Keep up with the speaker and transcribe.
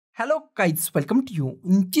Hello guys, welcome to you.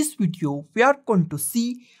 In this video, we are going to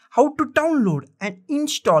see how to download and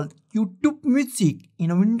install YouTube Music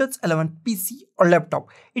in a Windows 11 PC or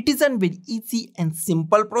laptop. It is a very easy and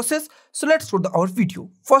simple process. So let's go to our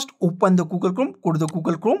video. First, open the Google Chrome. Go to the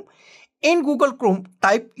Google Chrome. In Google Chrome,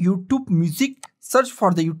 type YouTube Music. Search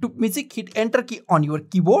for the YouTube Music. Hit Enter key on your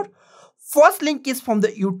keyboard. First link is from the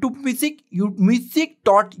YouTube Music,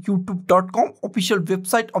 music.youtube.com, official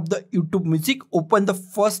website of the YouTube Music. Open the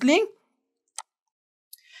first link.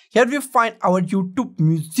 Here we find our YouTube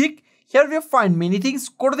Music. Here we find many things.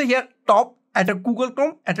 Go to the here top at a Google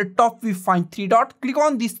Chrome. At the top we find three dot. Click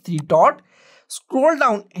on this three dot. Scroll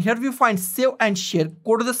down. Here we find save and share.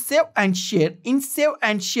 Go to the save and share. In save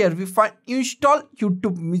and share we find install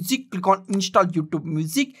YouTube Music. Click on install YouTube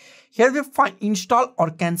Music. Here we find install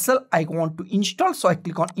or cancel. I want to install, so I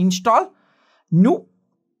click on install.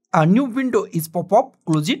 A new window is pop up.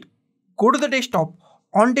 Close it. Go to the desktop.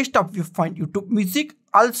 On desktop we find YouTube Music.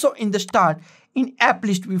 Also in the start, in app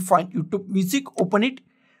list we find YouTube Music. Open it.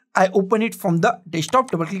 I open it from the desktop.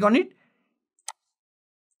 Double click on it.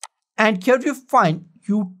 And here we find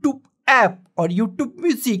YouTube app or YouTube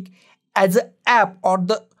Music as an app, or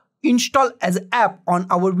the install as an app on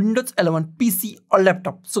our Windows 11 PC or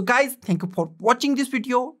laptop. So guys, thank you for watching this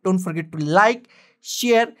video. Don't forget to like,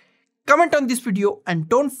 share, comment on this video, and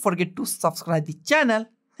don't forget to subscribe the channel.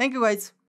 Thank you guys.